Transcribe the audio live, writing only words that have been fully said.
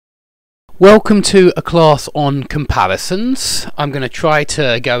Welcome to a class on comparisons. I'm going to try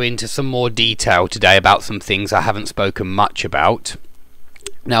to go into some more detail today about some things I haven't spoken much about.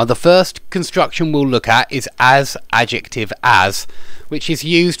 Now, the first construction we'll look at is as adjective as, which is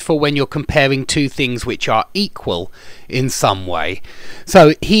used for when you're comparing two things which are equal in some way.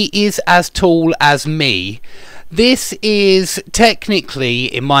 So, he is as tall as me. This is technically,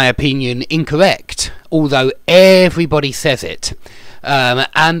 in my opinion, incorrect, although everybody says it.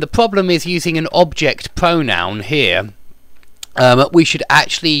 And the problem is using an object pronoun here. We should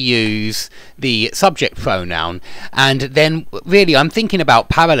actually use the subject pronoun, and then really I'm thinking about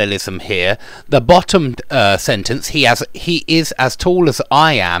parallelism here. The bottom sentence, he is as tall as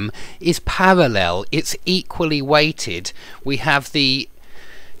I am, is parallel. It's equally weighted. We have the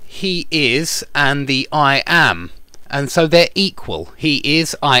he is and the I am. And so they're equal. He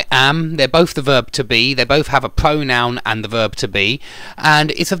is, I am, they're both the verb to be, they both have a pronoun and the verb to be,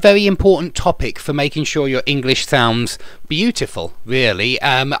 and it's a very important topic for making sure your English sounds beautiful, really.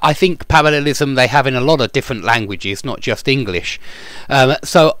 I think parallelism they have in a lot of different languages, not just English.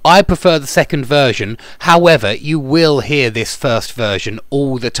 So I prefer the second version. However, you will hear this first version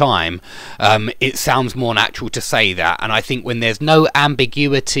all the time. It sounds more natural to say that, and I think when there's no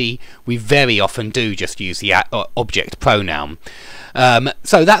ambiguity, we very often do just use the object pronoun.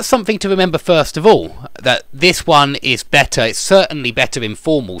 So that's something to remember first of all, that this one is better. It's certainly better in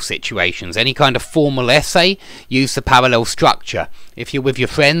formal situations. Any kind of formal essay, use the parallel structure. If you're with your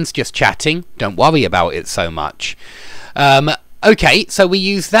friends just chatting, don't worry about it so much. Okay, so we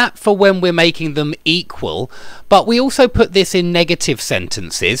use that for when we're making them equal, but we also put this in negative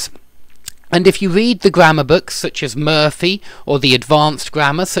sentences. And if you read the grammar books such as Murphy or the advanced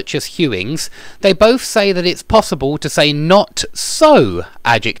grammar such as Hewing's, they both say that it's possible to say not so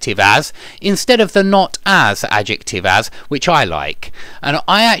adjective as instead of the not as adjective as, which I like. And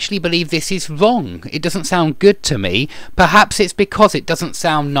I actually believe this is wrong. It doesn't sound good to me. Perhaps it's because it doesn't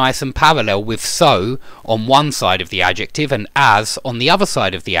sound nice and parallel with so on one side of the adjective and as on the other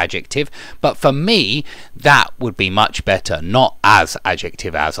side of the adjective. But for me, that would be much better, not as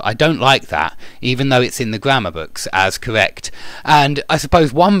adjective as. I don't like that, even though it's in the grammar books as correct. And I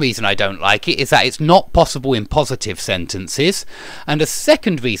suppose one reason I don't like it is that it's not possible in positive sentences, and a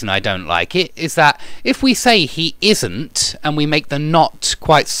second reason I don't like it is that if we say he isn't and we make the not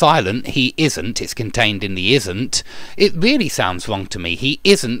quite silent, he isn't, it's contained in the isn't, it really sounds wrong to me. He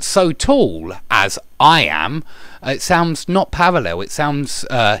isn't so tall as I am. It sounds not parallel. It sounds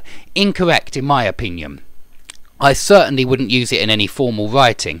incorrect in my opinion. I certainly wouldn't use it in any formal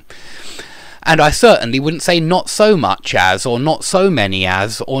writing. And I certainly wouldn't say not so much as, or not so many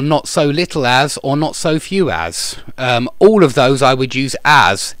as, or not so little as, or not so few as. All of those I would use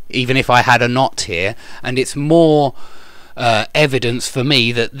as, even if I had a not here, and it's more evidence for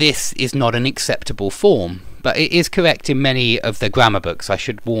me that this is not an acceptable form. But it is correct in many of the grammar books, I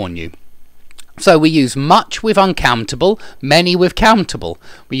should warn you. So we use much with uncountable, many with countable.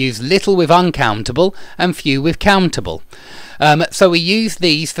 We use little with uncountable, and few with countable. So we use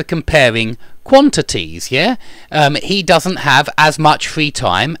these for comparing quantities, yeah? He doesn't have as much free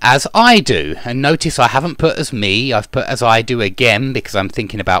time as I do. And notice I haven't put as me, I've put as I do again, because I'm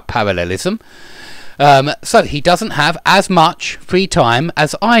thinking about parallelism. So he doesn't have as much free time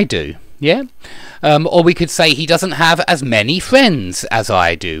as I do. Yeah? Or we could say he doesn't have as many friends as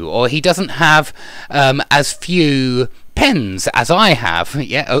I do, or he doesn't have as few pens as I have.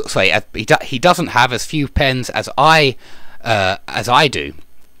 Yeah, oh, sorry, he doesn't have as few pens as I do.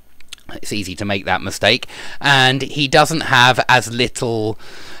 It's easy to make that mistake. And he doesn't have as little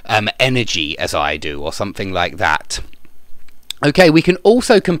energy as I do, or something like that. Okay, we can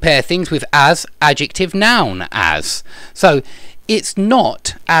also compare things with as, adjective, noun, as. So it's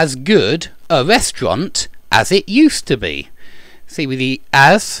not as good a restaurant as it used to be. See, with the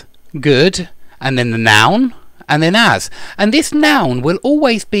as, good, and then the noun, and then as. And this noun will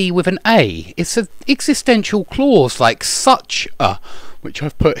always be with an a. It's an existential clause like such a, which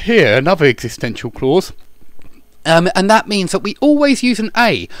I've put here, another existential clause. And that means that we always use an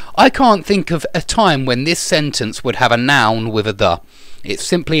a. I can't think of a time when this sentence would have a noun with a the. It's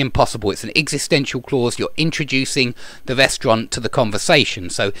simply impossible. It's an existential clause. You're introducing the restaurant to the conversation.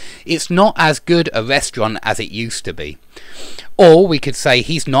 So it's not as good a restaurant as it used to be. Or we could say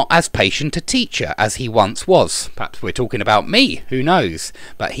he's not as patient a teacher as he once was. Perhaps we're talking about me, who knows?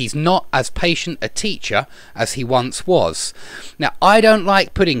 But he's not as patient a teacher as he once was. Now, I don't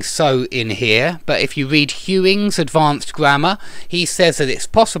like putting so in here, but if you read Hewing's Advanced Grammar, he says that it's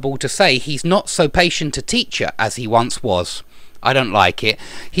possible to say he's not so patient a teacher as he once was. I don't like it.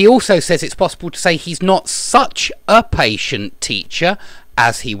 He also says it's possible to say he's not such a patient teacher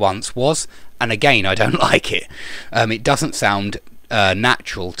as he once was. And again, I don't like it. It doesn't sound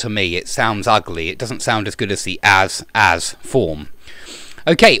natural to me. It sounds ugly. It doesn't sound as good as the as form.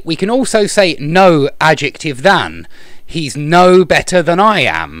 Okay, we can also say no adjective than. He's no better than I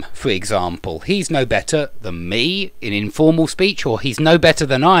am, for example. He's no better than me in informal speech, or he's no better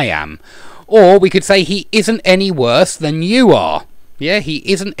than I am. Or we could say he isn't any worse than you are. Yeah, he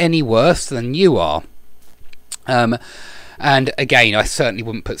isn't any worse than you are. And again, I certainly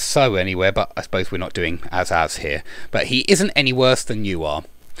wouldn't put so anywhere, but I suppose we're not doing as here. But he isn't any worse than you are.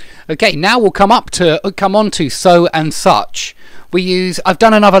 Okay, now we'll come on to so and such. I've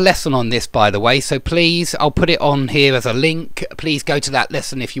done another lesson on this, by the way, so please, I'll put it on here as a link. Please go to that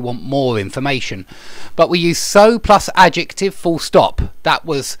lesson if you want more information. But we use so plus adjective, full stop. That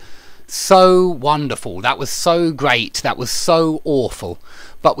was so wonderful. That was so great. That was so awful.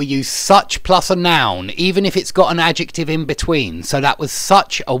 But we use such plus a noun, even if it's got an adjective in between. So that was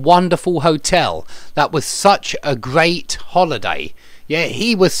such a wonderful hotel. That was such a great holiday. Yeah,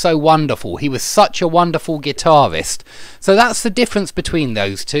 he was so wonderful. He was such a wonderful guitarist. So that's the difference between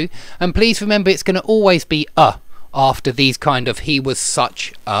those two. And please remember, it's going to always be after these kind of he was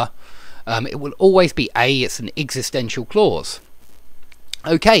such a. It will always be a. It's an existential clause.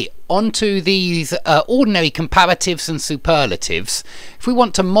 Okay, on to these ordinary comparatives and superlatives. If we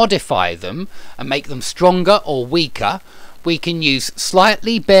want to modify them and make them stronger or weaker, we can use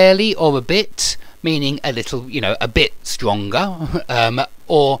slightly, barely, or a bit, meaning a little, a bit stronger,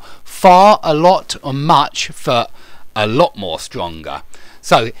 or far, a lot, or much for a lot more stronger.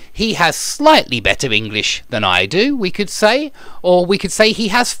 So he has slightly better English than I do, we could say, or we could say he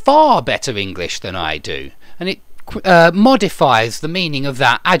has far better English than I do, and it modifies the meaning of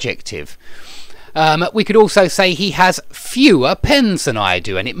that adjective. We could also say he has fewer pens than I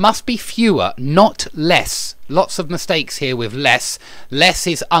do, and it must be fewer, not less. Lots of mistakes here with less. Less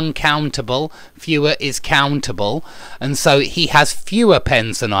is uncountable, fewer is countable, and so he has fewer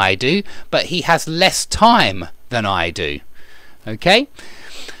pens than I do, but he has less time than I do. Okay?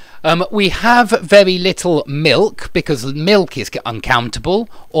 We have very little milk because milk is uncountable,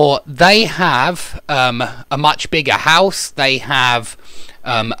 or they have a much bigger house, they have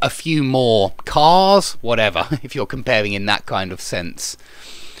a few more cars, whatever, if you're comparing in that kind of sense.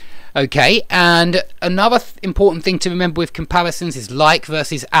 Okay, and another important thing to remember with comparisons is like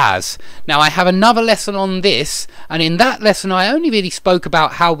versus as. Now I have another lesson on this, and in that lesson I only really spoke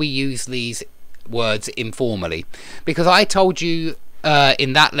about how we use these words informally, because I told you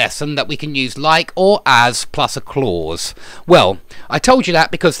in that lesson that we can use like or as plus a clause. Well, I told you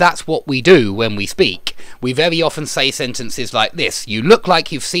that because that's what we do when we speak. We very often say sentences like this: you look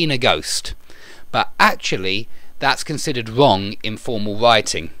like you've seen a ghost. But actually that's considered wrong in formal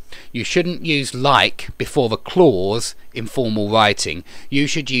writing. You shouldn't use like before a clause in formal writing. You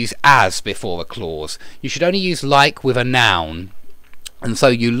should use as before a clause. You should only use like with a noun. And so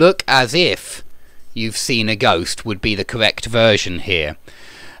you look as if you've seen a ghost would be the correct version here.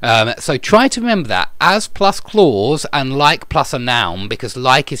 So try to remember that, as plus clause and like plus a noun, because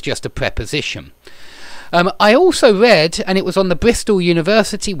like is just a preposition. I also read, and it was on the Bristol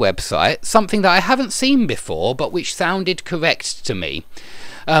University website, something that I haven't seen before but which sounded correct to me.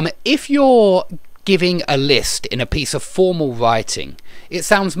 If you're giving a list in a piece of formal writing, it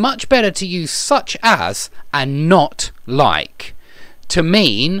sounds much better to use such as and not like to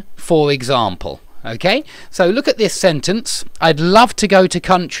mean, for example. Okay, so look at this sentence: I'd love to go to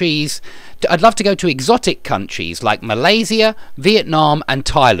countries, I'd love to go to exotic countries like Malaysia, Vietnam and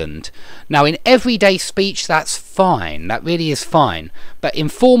Thailand. Now in everyday speech that's fine, that really is fine, but in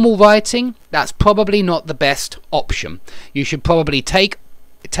formal writing that's probably not the best option. You should probably take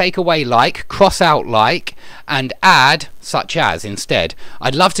away like, cross out like, and add such as instead.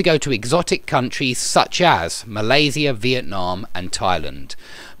 I'd love to go to exotic countries such as Malaysia, Vietnam and Thailand.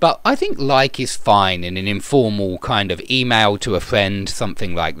 But I think like is fine in an informal kind of email to a friend,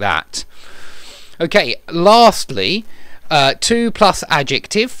 something like that. Okay, lastly, to plus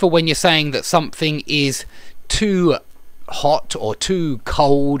adjective for when you're saying that something is too hot or too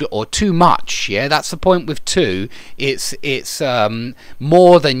cold or too much. Yeah, that's the point with to. It's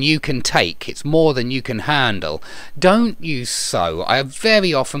more than you can take, it's more than you can handle. Don't use so.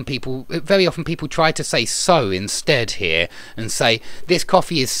 Very often people try to say so instead here and say this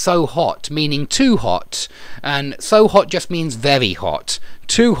coffee is so hot, meaning too hot, and so hot just means very hot.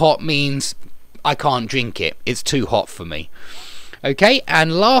 Too hot means I can't drink it, it's too hot for me. Okay,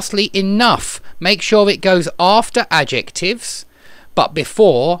 and lastly, enough. Make sure it goes after adjectives but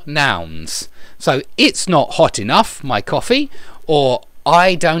before nouns. So it's not hot enough, my coffee, or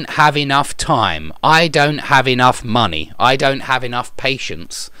I don't have enough time, I don't have enough money, I don't have enough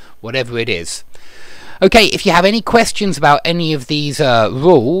patience, whatever it is. Okay, if you have any questions about any of these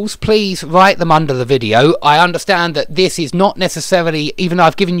rules, please write them under the video. I understand that this is not necessarily, even though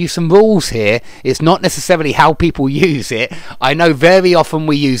I've given you some rules here, it's not necessarily how people use it. I know very often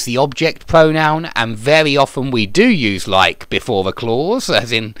we use the object pronoun, and very often we do use like before the clause,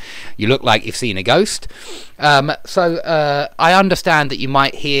 as in, you look like you've seen a ghost. So I understand that you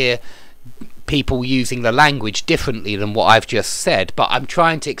might hear people using the language differently than what I've just said, but I'm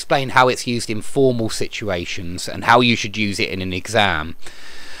trying to explain how it's used in formal situations and how you should use it in an exam.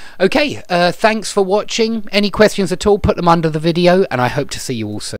 Okay, thanks for watching. Any questions at all, put them under the video, and I hope to see you all soon.